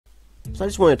So I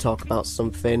just want to talk about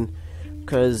something,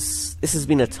 because this has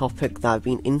been a topic that I've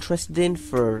been interested in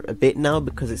for a bit now,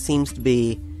 because it seems to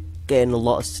be getting a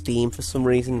lot of steam for some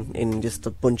reason in just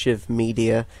a bunch of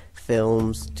media,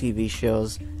 films, TV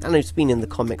shows, and it's been in the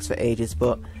comics for ages,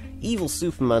 but evil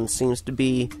Superman seems to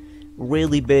be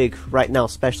really big right now,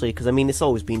 especially because, I mean, it's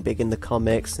always been big in the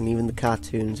comics and even the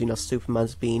cartoons. You know,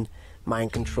 Superman's been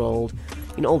mind controlled,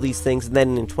 you know, all these things. And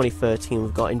then in 2013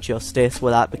 we've got Injustice,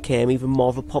 where that became even more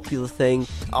of a popular thing.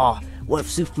 What if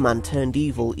Superman turned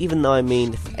evil? Even though, I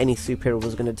mean, if any superhero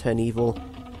was going to turn evil,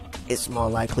 it's more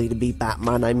likely to be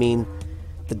Batman. I mean,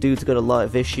 the dude's got a lot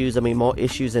of issues, I mean, more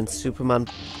issues than Superman.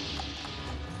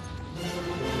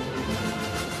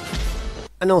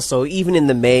 And also, even in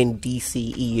the main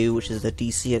DCEU, which is the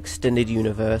DC Extended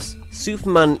Universe,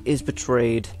 Superman is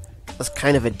portrayed as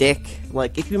kind of a dick.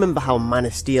 Like, if you remember how Man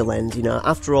of Steel ends, you know,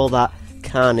 after all that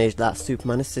carnage that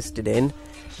Superman assisted in,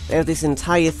 they have this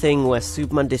entire thing where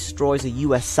Superman destroys a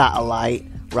US satellite,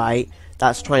 right,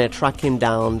 that's trying to track him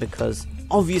down, because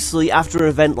obviously after an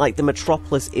event like the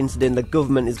Metropolis incident, the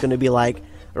government is going to be like,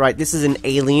 right, this is an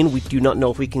alien, we do not know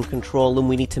if we can control him,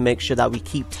 we need to make sure that we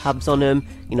keep tabs on him,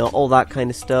 you know, all that kind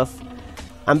of stuff.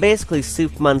 And basically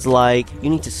Superman's like, you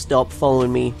need to stop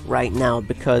following me right now,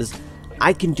 because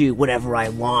I can do whatever I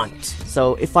want.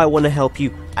 So if I want to help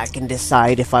you, I can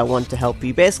decide if I want to help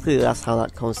you. Basically that's how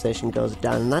that conversation goes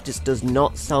down, and that just does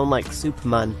not sound like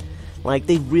Superman. Like,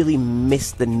 they really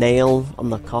missed the nail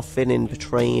on the coffin in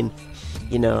portraying,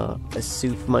 you know, a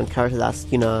Superman character that's,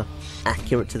 you know,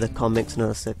 accurate to the comics. I know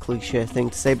that's a cliche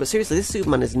thing to say, but seriously, this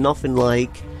Superman is nothing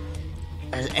like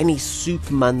any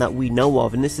Superman that we know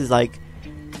of, and this is like,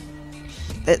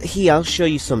 I'll show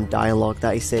you some dialogue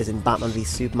that he says in Batman v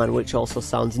Superman, which also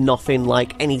sounds nothing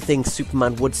like anything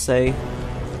Superman would say.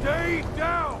 Stay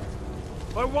down!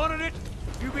 If I wanted it,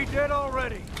 you'd be dead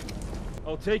already.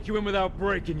 I'll take you in without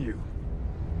breaking you,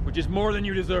 which is more than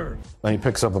you deserve. Then he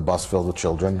picks up a bus filled with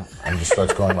children and just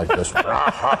starts going like this.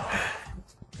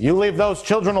 You leave those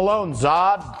children alone,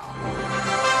 Zod!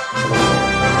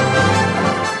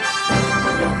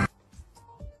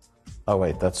 Oh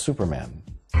wait, that's Superman.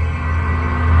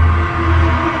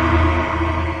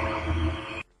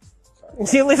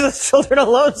 You leave those children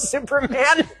alone,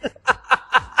 Superman?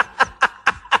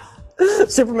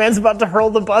 Superman's about to hurl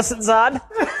the bus at Zod?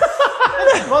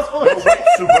 Oh, wait,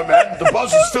 Superman, the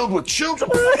bus is filled with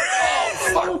children.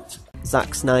 Oh, fuck.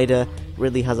 Zack Snyder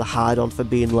really has a hard-on for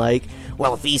being like,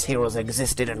 well, if these heroes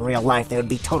existed in real life, they would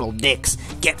be total dicks.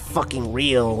 Get fucking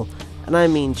real. And I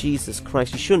mean, Jesus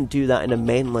Christ, you shouldn't do that in a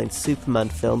mainline Superman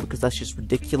film, because that's just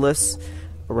ridiculous,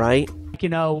 right? You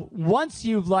know, once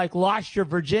you've, like, lost your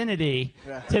virginity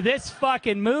to this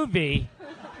fucking movie,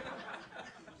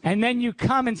 and then you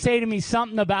come and say to me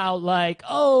something about, like,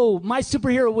 oh, my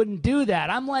superhero wouldn't do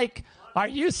that. I'm like, are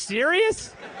you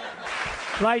serious?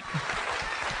 I'm like,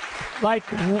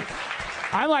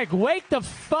 wake the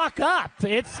fuck up.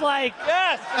 It's like,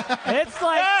 yes! It's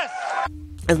like, yes!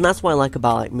 And that's what I like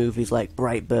about, like, movies like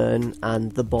Brightburn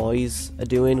and The Boys are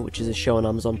doing, which is a show on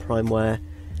Amazon Prime where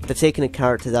they're taking a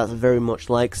character that's very much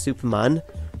like Superman,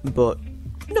 but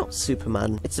not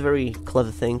Superman. It's a very clever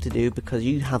thing to do, because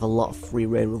you have a lot of free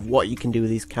reign with what you can do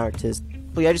with these characters.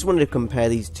 But yeah, I just wanted to compare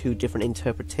these two different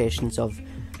interpretations of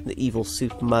the evil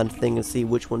Superman thing and see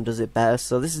which one does it better.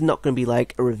 So this is not going to be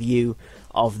like a review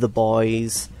of The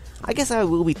Boys. I guess I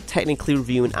will be technically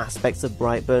reviewing aspects of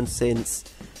Brightburn, since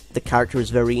the character is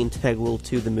very integral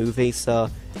to the movie, so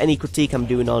any critique I'm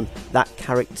doing on that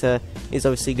character is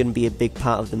obviously going to be a big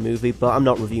part of the movie, but I'm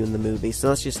not reviewing the movie, so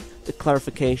that's just the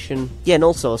clarification. Yeah, and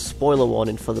also a spoiler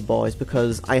warning for The Boys,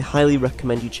 because I highly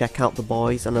recommend you check out The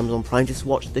Boys on Amazon Prime. Just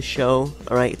watch the show,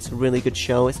 alright? It's a really good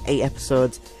show. It's 8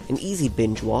 episodes, an easy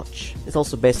binge watch. It's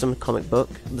also based on a comic book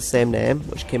of the same name,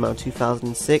 which came out in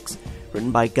 2006,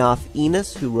 written by Garth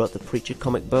Ennis, who wrote the Preacher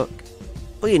comic book.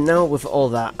 But yeah, now with all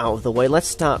that out of the way, let's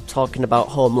start talking about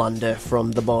Homelander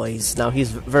from The Boys. Now, he's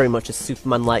very much a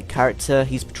Superman-like character.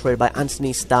 He's portrayed by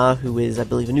Anthony Starr, who is, I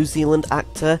believe, a New Zealand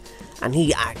actor, and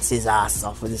he acts his ass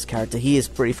off with this character. He is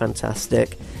pretty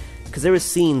fantastic, because there are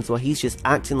scenes where he's just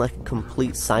acting like a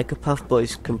complete psychopath, but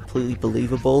it's completely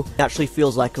believable. He actually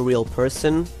feels like a real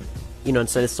person, you know,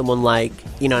 instead of someone like,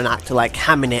 you know, an actor like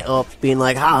hamming it up, being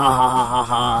like, ha ha ha ha ha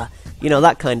ha. You know,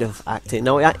 that kind of acting.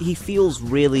 No, he feels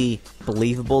really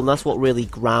believable, and that's what really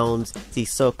grounds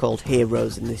these so-called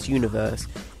heroes in this universe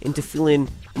into feeling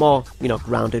more, you know,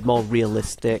 grounded, more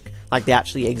realistic, like they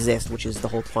actually exist, which is the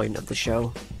whole point of the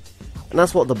show. And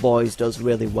that's what The Boys does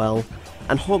really well.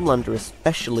 And Homelander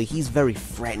especially, he's very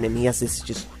threatening. He has this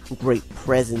just great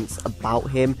presence about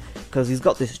him, because he's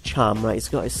got this charm, right? He's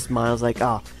got his smiles like,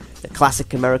 the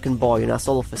classic American boy, and that's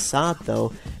all a facade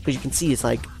though, because you can see it's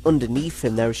like underneath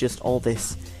him there's just all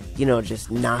this, you know, just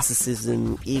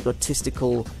narcissism,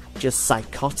 egotistical, just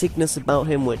psychoticness about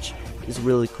him, which is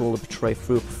really cool to portray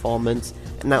through a performance,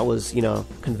 and that was, you know,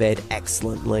 conveyed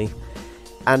excellently.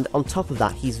 And on top of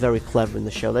that, he's very clever in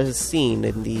the show. There's a scene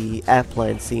in the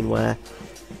airplane scene where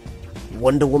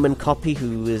Wonder Woman copy,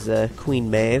 who is Queen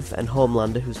Maeve, and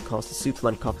Homelander, who's of course the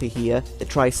Superman copy here, they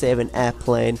try to save an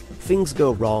airplane, things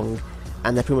go wrong,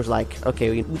 and they're pretty much like,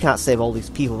 okay, we can't save all these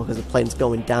people because the plane's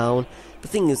going down. The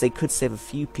thing is, they could save a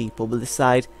few people, but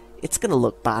decide it's gonna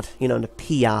look bad, you know, in a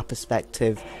PR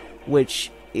perspective,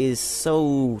 which is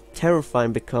so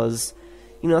terrifying because,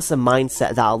 you know, that's a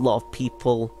mindset that a lot of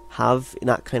people have in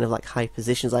that kind of like high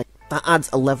positions. Like, that adds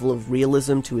a level of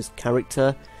realism to his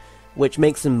character, which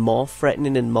makes him more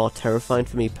threatening and more terrifying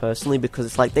for me personally, because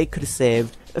it's like they could have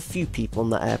saved a few people on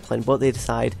that airplane, but they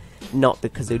decide not,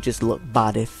 because it would just look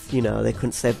bad if, you know, they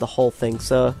couldn't save the whole thing.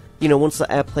 So, you know, once the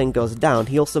airplane goes down,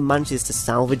 he also manages to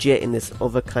salvage it in this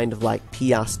other kind of like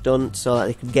PR stunt so that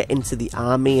they can get into the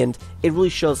army, and it really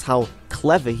shows how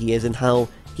clever he is and how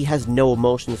he has no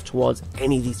emotions towards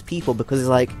any of these people, because he's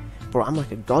like, bro, I'm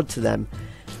like a god to them.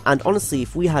 And honestly,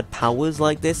 if we had powers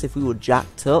like this, if we were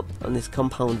jacked up on this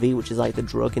Compound V, which is like the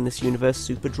drug in this universe,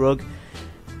 super drug,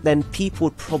 then people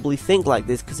would probably think like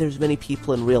this, because there's many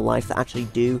people in real life that actually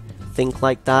do think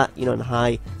like that, you know, in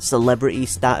high celebrity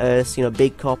status, you know,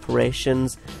 big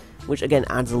corporations, which again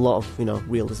adds a lot of, you know,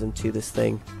 realism to this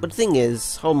thing. But the thing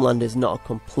is, Homelander is not a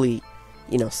complete,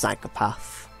 you know,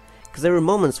 psychopath. Because there are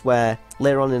moments where,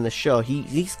 later on in the show,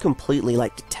 he's completely,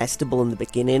 like, detestable in the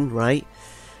beginning, right?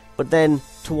 But then,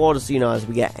 towards, you know, as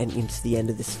we get into the end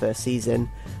of this first season,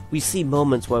 we see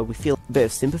moments where we feel a bit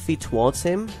of sympathy towards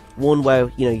him. One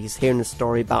where, you know, he's hearing a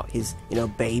story about his, you know,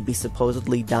 baby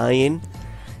supposedly dying.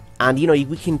 And, you know,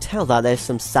 we can tell that there's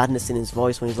some sadness in his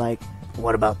voice when he's like,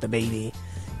 what about the baby?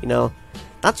 You know,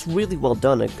 that's really well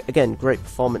done. Again, great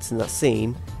performance in that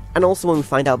scene. And also when we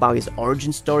find out about his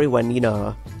origin story, when, you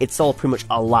know, it's all pretty much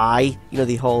a lie, you know,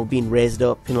 the whole being raised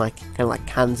up in, like, kind of like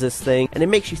Kansas thing. And it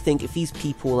makes you think, if these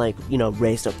people, like, you know,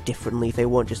 raised up differently, if they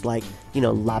weren't just, like, you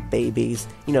know, lab babies,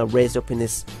 you know, raised up in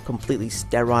this completely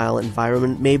sterile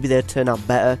environment, maybe they'd turn out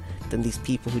better than these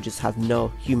people who just have no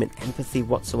human empathy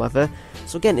whatsoever.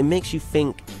 So again, it makes you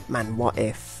think, man, what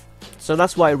if? So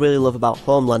that's what I really love about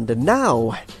Homelander.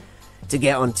 Now, to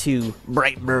get on to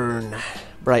Brightburn.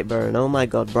 Brightburn, oh my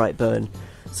god, Brightburn.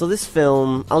 So this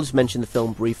film, I'll just mention the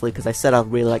film briefly because I said I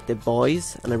really like The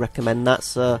Boys and I recommend that,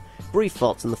 so brief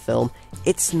thoughts on the film.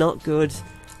 It's not good.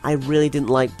 I really didn't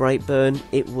like Brightburn.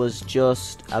 It was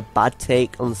just a bad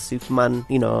take on the Superman,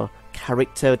 you know,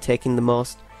 character, taking the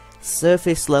most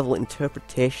surface level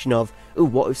interpretation of, ooh,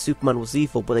 what if Superman was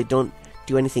evil, but they don't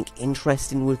do anything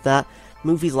interesting with that.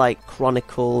 Movies like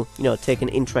Chronicle, you know, take an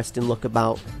interesting look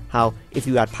about how if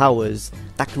you had powers,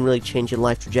 that can really change your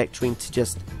life trajectory into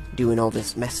just doing all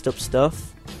this messed up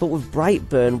stuff. But with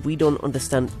Brightburn, we don't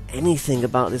understand anything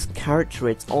about this character.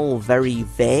 It's all very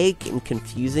vague and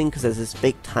confusing because there's this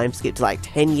big time skip to like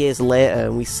 10 years later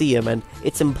and we see him and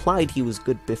it's implied he was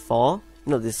good before.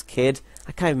 You know, this kid,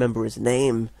 I can't remember his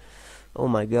name. Oh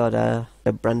my god,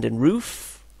 Brandon Roof?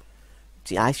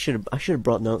 See, I should have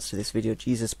brought notes to this video.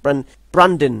 Jesus,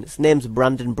 Brandon. His name's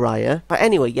Brandon Breyer. But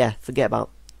anyway, yeah, forget about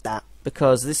that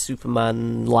because this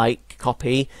Superman-like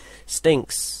copy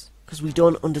stinks because we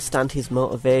don't understand his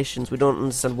motivations. We don't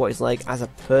understand what he's like as a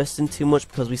person too much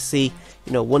because we see,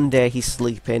 you know, one day he's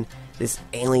sleeping, this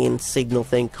alien signal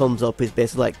thing comes up. He's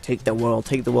basically like, take the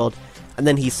world, and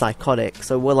then he's psychotic.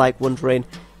 So we're like wondering,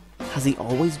 has he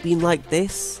always been like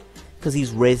this? Because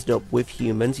he's raised up with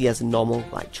humans, he has a normal,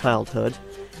 like, childhood,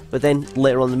 but then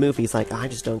later on in the movie he's like, I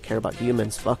just don't care about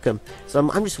humans, fuck them. So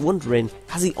I'm just wondering,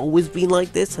 has he always been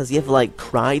like this? Has he ever, like,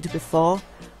 cried before?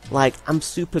 Like, I'm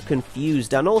super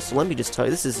confused. And also, let me just tell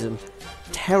you, this is some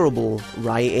terrible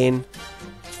writing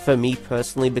for me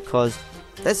personally, because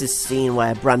there's this scene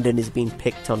where Brandon is being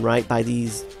picked on, right, by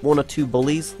these one or two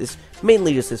bullies,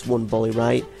 mainly just this one bully,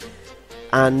 right?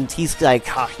 And he's like,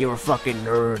 you're a fucking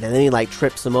nerd. And then he like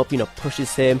trips him up, you know,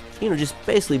 pushes him, you know, just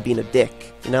basically being a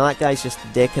dick. You know, that guy's just a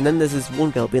dick. And then there's this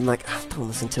one girl being like, don't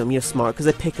listen to him, you're smart. Because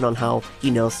they're picking on how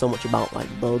he knows so much about like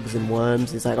bugs and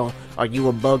worms. He's like, oh, are you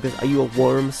a bug? Are you a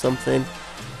worm? Something.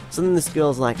 So then this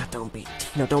girl's like, don't be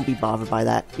bothered by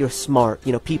that. You're smart.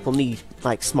 You know, people need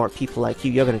like smart people like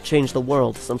you. You're going to change the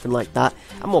world. Something like that.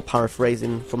 I'm more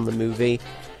paraphrasing from the movie.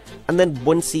 And then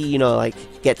once he, you know, like,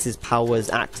 gets his powers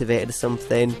activated or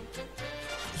something,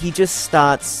 he just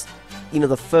starts, you know,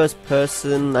 the first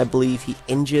person I believe he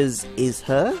injures is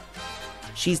her.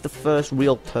 She's the first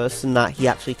real person that he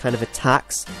actually kind of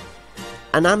attacks.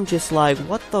 And I'm just like,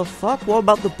 what the fuck? What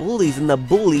about the bullies? And the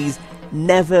bullies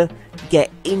never get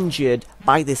injured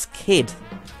by this kid.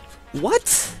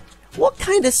 What? What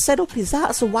kind of setup is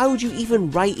that? So why would you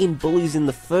even write in bullies in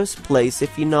the first place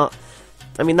if you're not...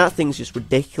 I mean, that thing's just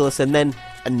ridiculous. And then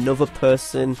another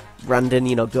person, Brandon,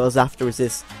 you know, goes after is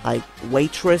this, like,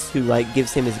 waitress who, like,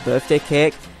 gives him his birthday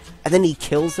cake. And then he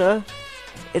kills her.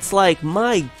 It's like,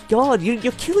 my god,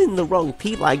 you're killing the wrong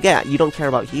people. I get you don't care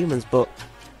about humans, but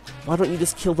why don't you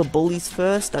just kill the bullies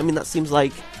first? I mean, that seems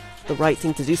like the right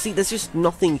thing to do. See, there's just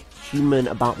nothing human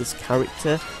about this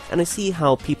character, and I see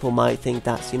how people might think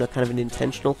that's, you know, kind of an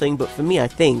intentional thing, but for me, I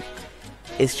think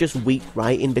it's just weak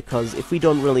writing, because if we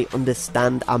don't really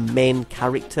understand our main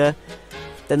character,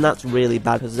 then that's really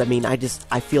bad, because, I mean, I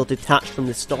feel detached from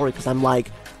the story, because I'm like,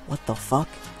 what the fuck?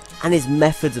 And his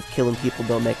methods of killing people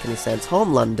don't make any sense.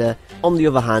 Homelander, on the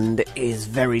other hand, is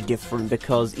very different,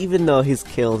 because even though his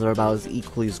kills are about as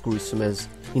equally as gruesome as,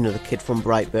 you know, the kid from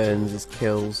Brightburn's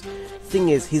kills, the thing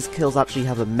is, his kills actually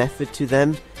have a method to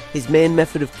them. His main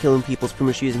method of killing people is pretty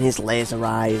much using his laser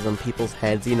eyes on people's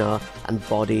heads, you know, and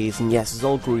bodies, and yes, it's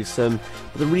all gruesome,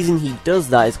 but the reason he does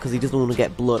that is because he doesn't want to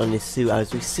get blood on his suit,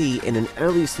 as we see in an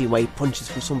earlier scene where he punches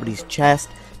through somebody's chest,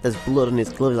 there's blood on his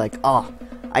glove, like, oh,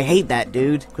 I hate that,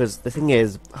 dude, because the thing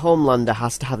is, Homelander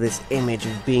has to have this image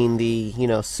of being the, you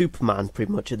know, Superman,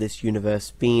 pretty much, of this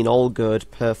universe, being all good,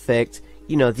 perfect,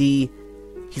 you know, he's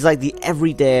like the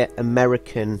everyday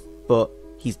American, but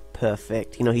he's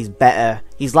perfect, you know, he's better,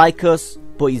 he's like us,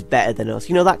 but he's better than us,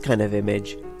 you know, that kind of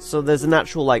image. So there's an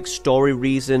actual, like, story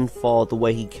reason for the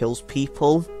way he kills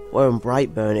people, where in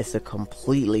Brightburn, it's a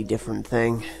completely different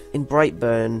thing. In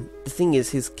Brightburn, the thing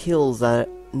is, his kills are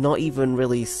not even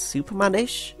really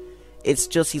Superman-ish. It's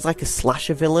just, he's like a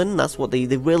slasher villain. That's what they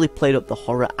really played up the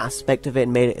horror aspect of it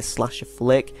and made it a slasher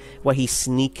flick, where he's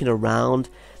sneaking around.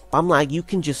 But I'm like, you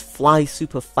can just fly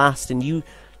super fast, and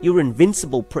you're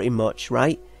invincible pretty much,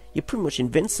 right? You're pretty much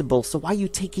invincible, so why are you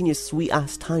taking your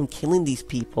sweet-ass time killing these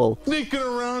people? Sneaking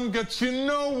around gets you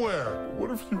nowhere. What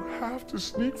if you have to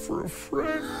sneak for a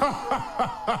friend?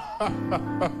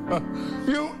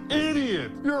 You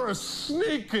idiot! You're a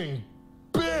sneaking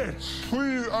bitch!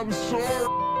 Please, I'm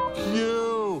sorry.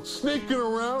 You. Sneaking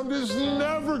around is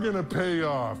never gonna pay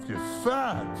off, you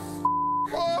fat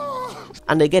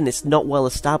And again, it's not well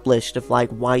established of, like,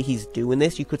 why he's doing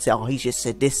this. You could say, oh, he's just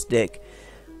sadistic.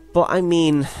 But, I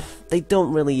mean, they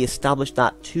don't really establish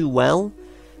that too well.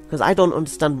 Because I don't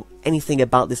understand anything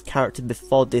about this character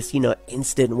before this, you know,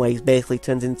 instant where he basically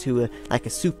turns into a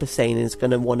Super Saiyan and is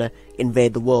going to want to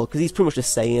invade the world. Because he's pretty much a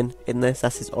Saiyan in this.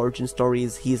 That's his origin story,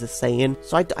 is he's a Saiyan.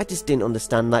 So I just didn't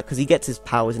understand that, because he gets his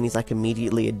powers and he's, like,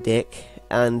 immediately a dick.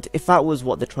 And if that was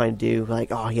what they're trying to do,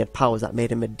 like, oh, he had powers that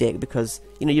made him a dick, because,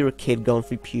 you know, you're a kid going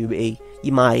through puberty,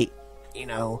 you might, you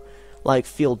know, like,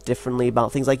 feel differently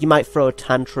about things. Like, you might throw a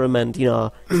tantrum and, you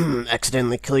know,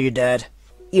 accidentally kill your dad.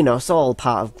 You know, it's all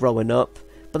part of growing up.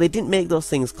 But they didn't make those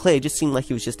things clear, it just seemed like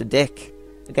he was just a dick.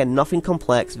 Again, nothing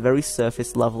complex, very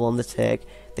surface level on the take.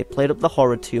 They played up the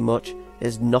horror too much,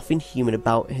 there's nothing human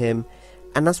about him.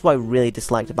 And that's what I really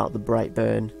disliked about the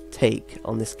Brightburn take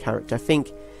on this character. I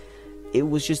think it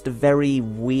was just a very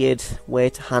weird way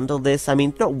to handle this. I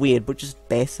mean, not weird, but just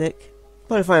basic.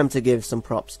 But if I am to give some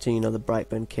props to, you know, the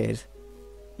Brightburn kid,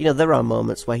 you know, there are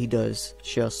moments where he does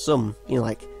show some, you know,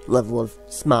 like, level of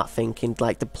smart thinking,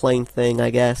 like the plane thing,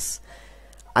 I guess.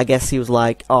 I guess he was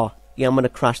like, oh, yeah, I'm gonna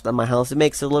crash that in my house. It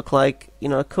makes it look like, you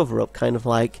know, a cover-up, kind of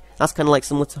like, that's kind of like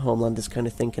similar to Homelander's kind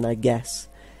of thinking, I guess.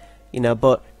 You know,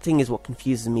 but the thing is, what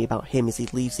confuses me about him is he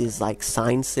leaves his, like,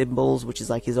 sign symbols, which is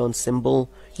like his own symbol.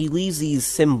 He leaves these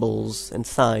symbols and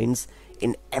signs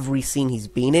in every scene he's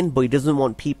been in, but he doesn't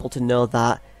want people to know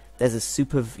that there's a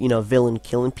super, you know, villain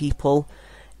killing people.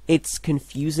 It's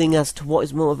confusing as to what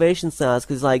his motivations are,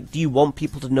 because, like, do you want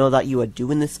people to know that you are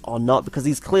doing this or not? Because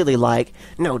he's clearly like,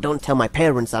 no, don't tell my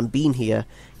parents I'm being here,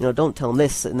 you know, don't tell them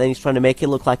this, and then he's trying to make it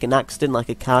look like an accident, like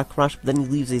a car crash, but then he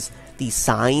leaves these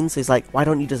signs. He's like, why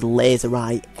don't you just laser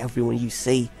eye everyone you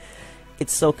see?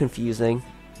 It's so confusing.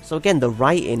 So again, the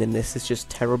writing in this is just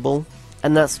terrible,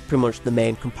 and that's pretty much the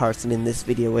main comparison in this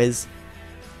video is,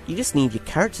 you just need your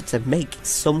character to make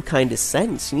some kind of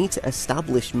sense. You need to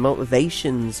establish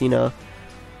motivations, you know.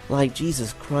 Like,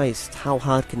 Jesus Christ, how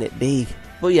hard can it be?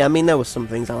 But yeah, I mean, there were some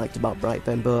things I liked about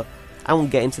Brightburn, but I won't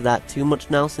get into that too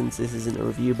much now since this isn't a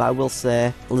review, but I will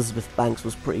say Elizabeth Banks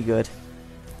was pretty good,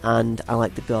 and I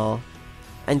liked the gore.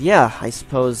 And yeah, I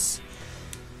suppose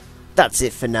that's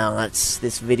it for now. That's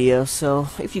this video, so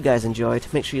if you guys enjoyed,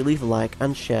 make sure you leave a like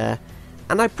and share.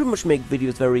 And I pretty much make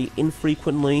videos very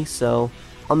infrequently, so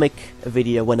I'll make a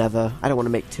video whenever. I don't want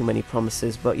to make too many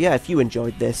promises, but yeah, if you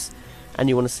enjoyed this and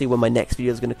you want to see when my next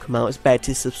video is going to come out, it's better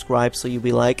to subscribe so you'll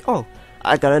be like, oh,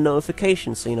 I got a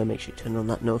notification, so, you know, make sure you turn on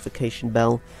that notification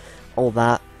bell, all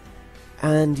that.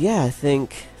 And yeah, I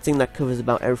think that covers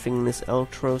about everything in this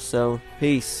outro, so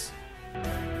peace.